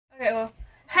Okay, well,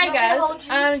 hey guys,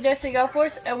 I'm Jesse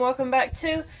Goforth, and welcome back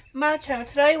to my channel.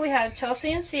 Today we have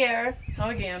Chelsea and Sierra,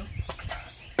 again,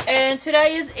 and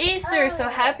today is Easter, so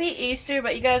happy Easter,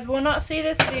 but you guys will not see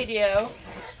this video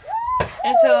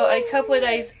until a couple of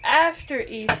days after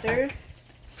Easter.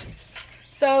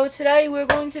 So today we're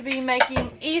going to be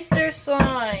making Easter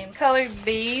slime, colored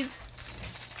beads,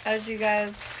 as you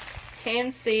guys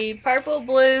can see, purple,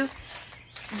 blue,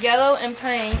 yellow, and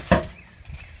pink.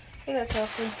 Look at that,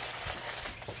 Chelsea.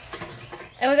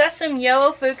 And we got some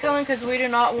yellow food coloring because we do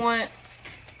not want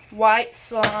white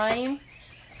slime.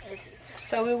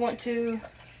 So we want to...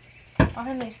 I'll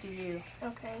hand these to you.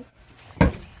 Okay.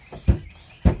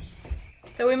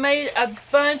 So we made a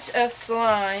bunch of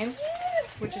slime,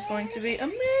 which is going to be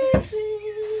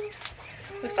amazing.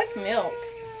 Looks like milk.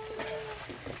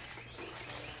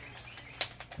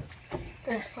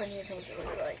 There's plenty of things that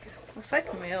look like. Looks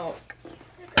like milk.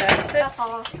 That's it.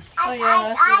 Oh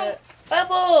yeah, I see that.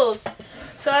 Bubbles!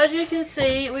 So as you can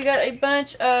see, we got a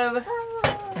bunch of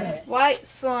white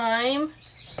slime.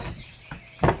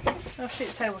 Oh shoot,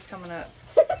 the table's coming up.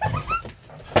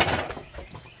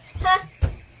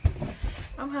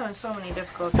 I'm having so many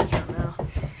difficulties right now.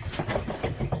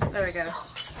 There we go.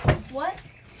 What?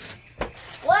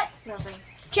 What? Nothing.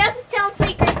 Chelsea's telling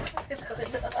secrets.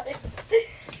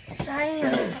 Shiny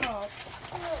and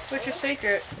soft. What's your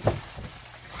secret?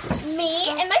 Me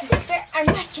and my sister are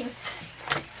matching.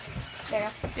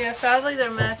 There. Yeah, sadly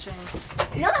they're matching.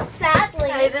 Not sadly.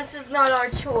 Hey, this is not our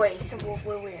choice of what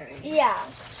we're wearing. Yeah.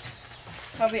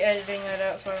 I'll be editing that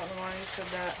out, so I don't know why you said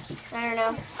that. I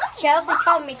don't know. Chelsea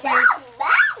told me to.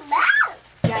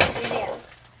 Yeah.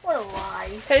 What a lie.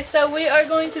 Okay, so we are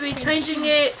going to be changing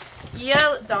it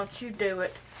yellow. Don't you do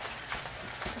it.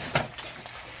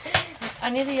 I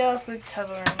need the yellow food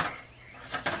coloring.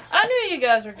 I knew you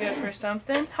guys were good for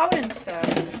something. Holding stuff.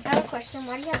 I have a question.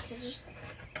 Why do you have scissors?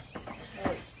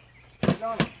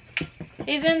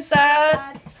 He's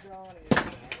inside.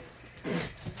 It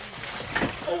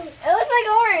looks like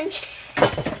orange.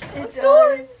 It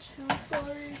does.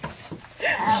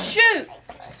 Shoot!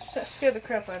 That scared the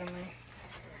crap out of me.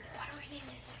 Why do we need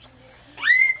scissors? You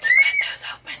got those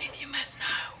open if you must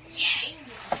know. Yay!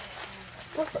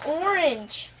 Looks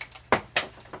orange.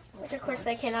 Which of course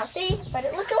they cannot see, but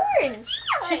it looks orange.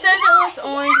 She says it looks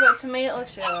orange, but to me it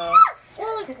looks yellow.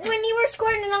 Well, when you were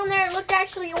squirting it on there, it looked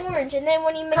actually orange, and then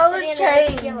when you mix Colors it in,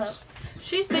 it looks change. yellow.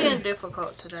 She's being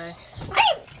difficult today.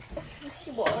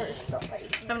 She was so funny.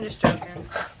 I'm just joking.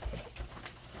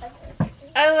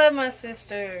 I love my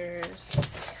sisters. Is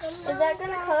that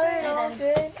gonna color it all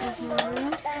good?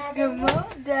 Come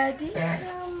on, Daddy. Is it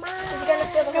gonna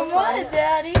fill the whole Come on, slide?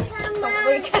 Daddy.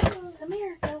 Hopefully, 'cause- Come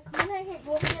here. Come on here. You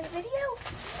want me in the video?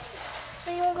 So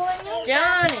you wanna go in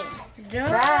there?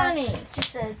 Johnny. She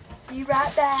said, be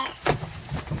right back.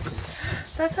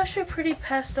 That's actually pretty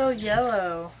pastel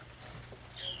yellow.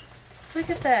 Look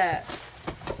at that.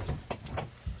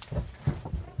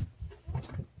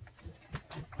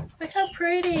 Look how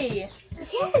pretty. Yes,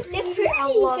 it's pretty. I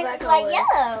love It's that just like color.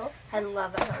 yellow. I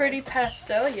love it. Pretty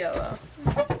pastel yellow.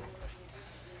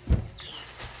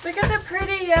 Look at the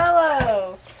pretty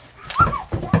yellow.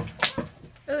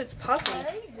 Oh, it's poppy.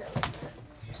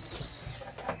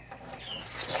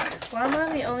 Why am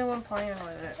I the only one playing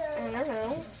with it? I don't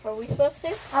know. Are we supposed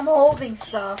to? I'm holding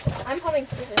stuff. I'm holding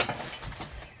scissors.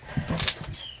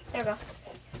 There we go.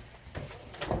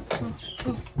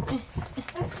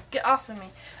 Get off of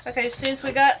me. Okay, since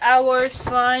we got our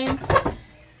slime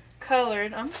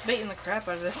colored, I'm beating the crap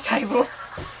out of this table.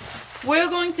 We're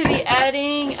going to be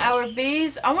adding our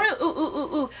beads. I want to,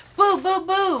 ooh. Boo, boo,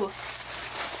 boo.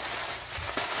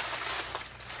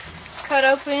 Cut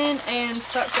open and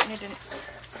start putting it in.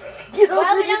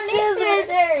 Well, we don't need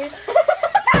scissors.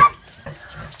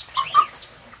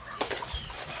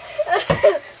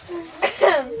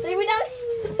 See, we don't need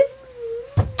scissors.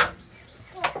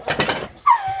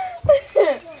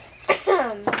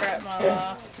 Crap,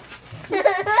 Mama. Do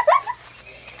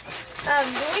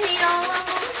we need all of them?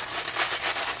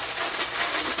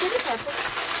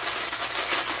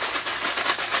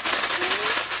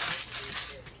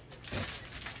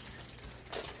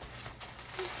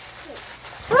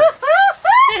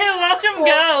 Watch him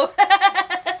go.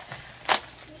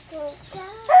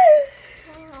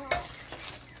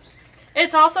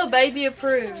 It's also baby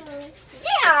approved.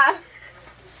 Yeah.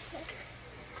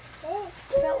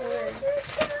 That weird.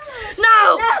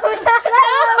 No!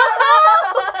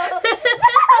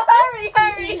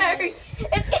 Hurry.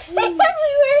 It's getting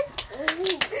everywhere.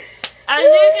 As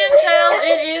you can tell,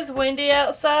 it is windy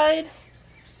outside.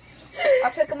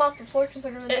 I'll pick them off the porch and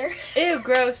put them in there. Ew,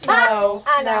 gross. No.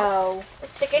 I know. No.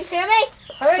 It's sticking to me.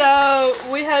 So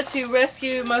we had to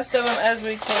rescue most of them as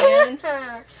we can.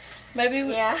 Maybe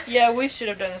we, Yeah. we should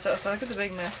have done this outside. Look at the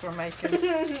big mess we're making.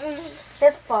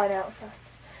 It's fun outside.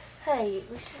 Hey,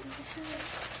 we should.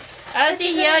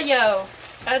 Adiyo.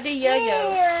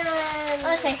 Adiyo.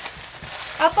 Let's see.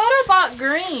 I thought I bought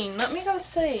green. Let me go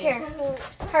see. Here.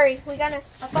 Hurry. We gotta.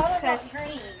 I thought I got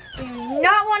green. We do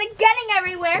not want it getting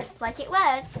everywhere like it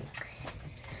was.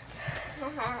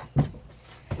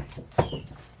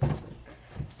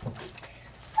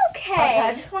 Okay.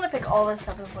 I just want to pick all this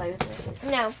up and play with it.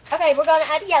 No. Okay, we're gonna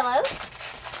add yellow.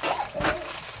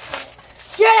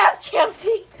 Shut up,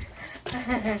 Chelsea.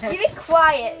 You be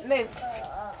quiet. Move.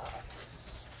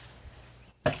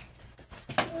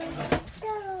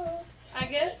 I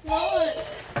guess not.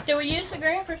 Do we use the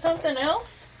green for something else?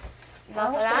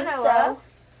 Not that I think know so. of.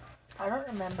 I don't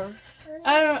remember.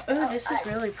 I don't. Ooh, this is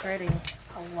really pretty.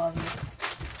 I love it.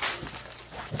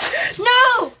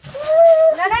 No!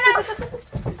 No.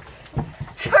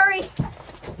 Hurry.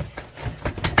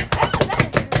 Oh,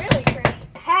 that is really pretty.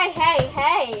 Hey.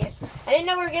 I didn't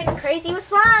know we were getting crazy with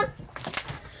slime.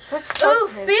 Ooh,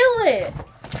 feel it.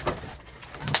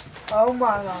 Oh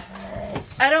my gosh.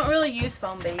 I don't really use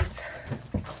foam beads.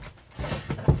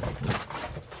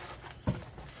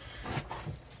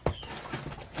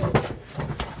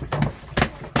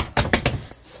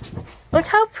 Look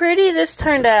how pretty this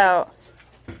turned out.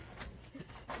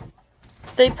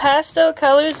 The pastel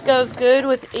colors goes good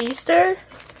with Easter.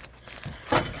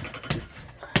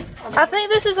 I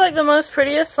think this is like the most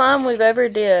prettiest slime we've ever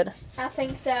did. I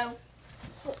think so.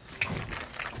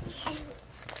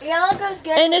 Yellow goes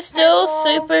good. And it's still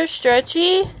super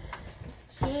stretchy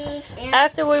Pink and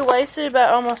after we wasted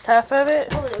about almost half of it.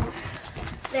 blue.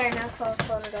 There, now it's all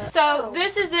floated up. So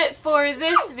this is it for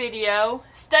this video.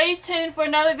 Stay tuned for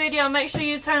another video. Make sure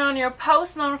you turn on your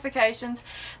post notifications.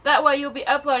 That way you'll be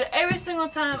uploaded every single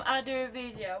time I do a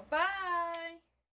video. Bye!